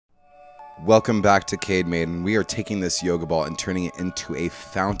Welcome back to Cade Made, and we are taking this yoga ball and turning it into a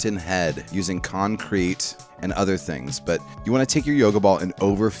fountain head using concrete and other things. But you want to take your yoga ball and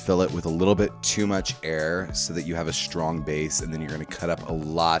overfill it with a little bit too much air so that you have a strong base, and then you're going to cut up a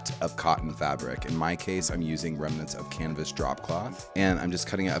lot of cotton fabric. In my case, I'm using remnants of canvas drop cloth, and I'm just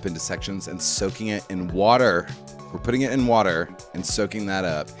cutting it up into sections and soaking it in water. We're putting it in water and soaking that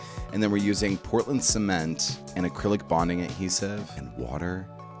up, and then we're using Portland cement and acrylic bonding adhesive and water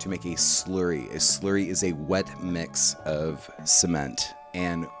to make a slurry. A slurry is a wet mix of cement.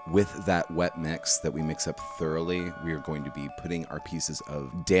 And with that wet mix that we mix up thoroughly, we are going to be putting our pieces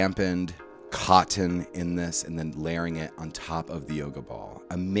of dampened cotton in this and then layering it on top of the yoga ball.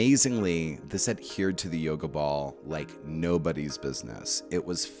 Amazingly, this adhered to the yoga ball like nobody's business. It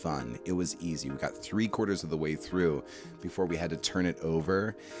was fun. It was easy. We got 3/4 of the way through before we had to turn it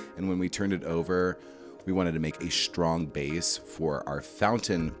over. And when we turned it over, we wanted to make a strong base for our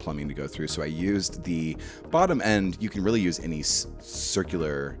fountain plumbing to go through. So I used the bottom end. You can really use any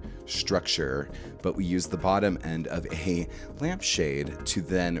circular structure, but we used the bottom end of a lampshade to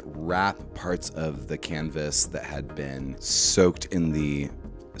then wrap parts of the canvas that had been soaked in the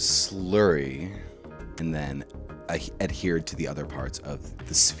slurry and then adhered to the other parts of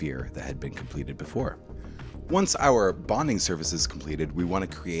the sphere that had been completed before. Once our bonding surface is completed, we want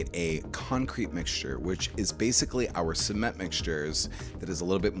to create a concrete mixture, which is basically our cement mixtures that is a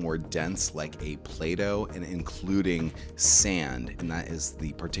little bit more dense, like a Play-Doh, and including sand. And that is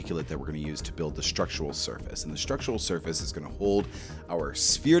the particulate that we're going to use to build the structural surface. And the structural surface is going to hold our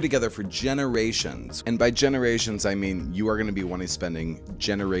sphere together for generations. And by generations, I mean you are going to be wanting spending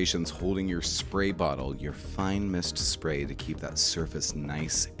generations holding your spray bottle, your fine mist spray, to keep that surface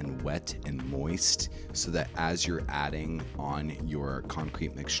nice and wet and moist, so that as you're adding on your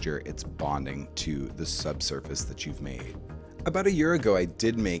concrete mixture, it's bonding to the subsurface that you've made. About a year ago, I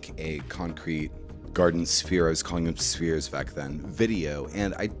did make a concrete garden sphere, I was calling them spheres back then, video,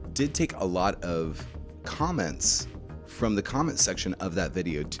 and I did take a lot of comments from the comment section of that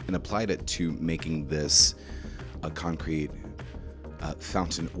video and applied it to making this a concrete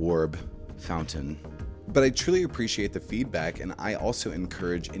fountain orb fountain. But I truly appreciate the feedback, and I also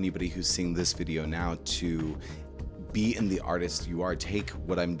encourage anybody who's seeing this video now to be in the artist you are. Take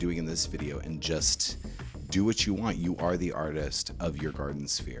what I'm doing in this video and just do what you want. You are the artist of your garden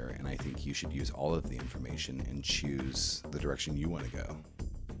sphere, and I think you should use all of the information and choose the direction you want to go.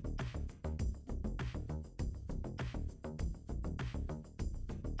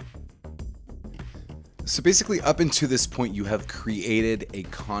 So basically, up until this point, you have created a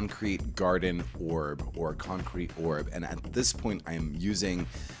concrete garden orb or concrete orb. And at this point, I am using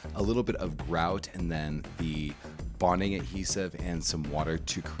a little bit of grout and then the bonding adhesive and some water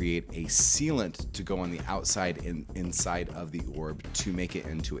to create a sealant to go on the outside and inside of the orb to make it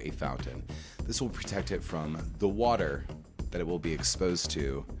into a fountain. This will protect it from the water that it will be exposed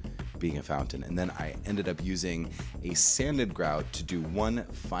to being a fountain. And then I ended up using a sanded grout to do one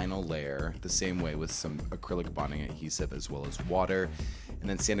final layer, the same way with some acrylic bonding adhesive as well as water, and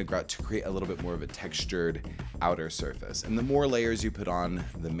then sanded grout to create a little bit more of a textured outer surface. And the more layers you put on,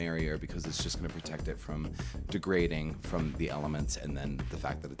 the merrier, because it's just going to protect it from degrading from the elements and then the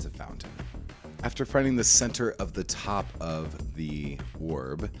fact that it's a fountain. After finding the center of the top of the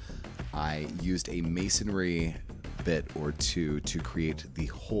orb, I used a masonry bit or two to create the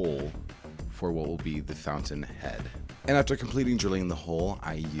hole for what will be the fountain head. And after completing drilling the hole,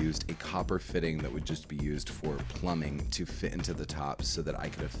 I used a copper fitting that would just be used for plumbing to fit into the top so that I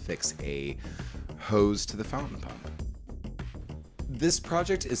could affix a hose to the fountain pump. This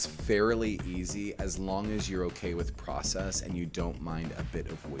project is fairly easy as long as you're okay with process and you don't mind a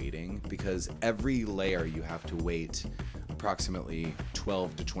bit of waiting, because every layer you have to wait approximately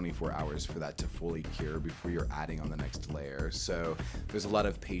 12 to 24 hours for that to fully cure before you're adding on the next layer. So there's a lot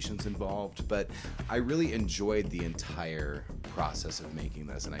of patience involved, but I really enjoyed the entire process of making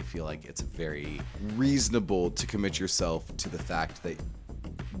this, and I feel like it's very reasonable to commit yourself to the fact that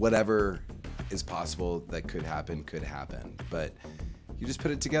whatever is possible that could happen, but you just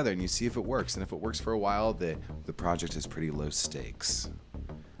put it together and you see if it works, and if it works for a while, the project is pretty low stakes.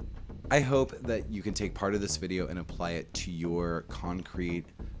 I hope that you can take part of this video and apply it to your concrete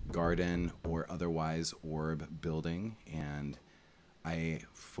garden or otherwise orb building, and I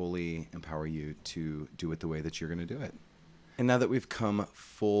fully empower you to do it the way that you're going to do it. And now that we've come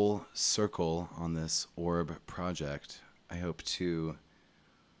full circle on this orb project, I hope to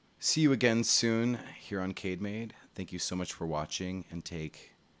see you again soon here on Cade Made. Thank you so much for watching, and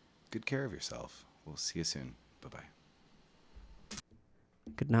take good care of yourself. We'll see you soon. Bye-bye.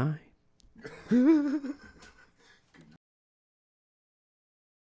 Good night.